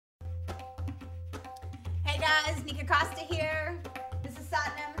guys, Nikka here. This is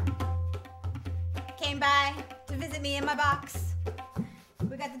Satnam. Came by to visit me in my box.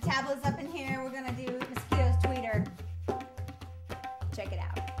 We got the tablets up in here. We're gonna do Mosquito's tweeter. Check it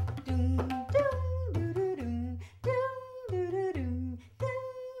out. Doom, doom, doo, doo, doom, doom, doo, doo, doom, doom,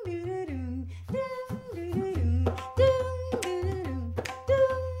 doo, doo, doom, doom, doo, doo, doom, doom, doo, doo,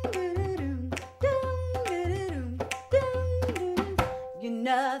 doom, doom, doo, doo, doom, doom, doo, doo, doom. You're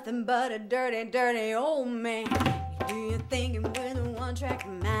nothing but a dirty, dirty old man. You do your thinking with a one-track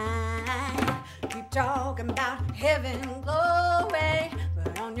mind. Keep talking about heaven and glory,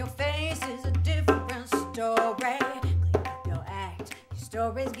 but on your face is a different story. Clean up your act, your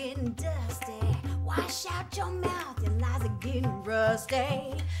story's getting dusty. Wash out your mouth, your lies are getting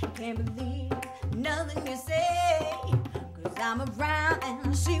rusty. Can't believe nothing you say, 'cause I'm around and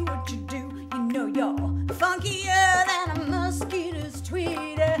I see what you do. You know you're funkier than a mosquito's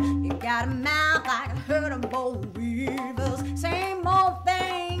tweeter. You got a mouth like a herd of bold weavers. Say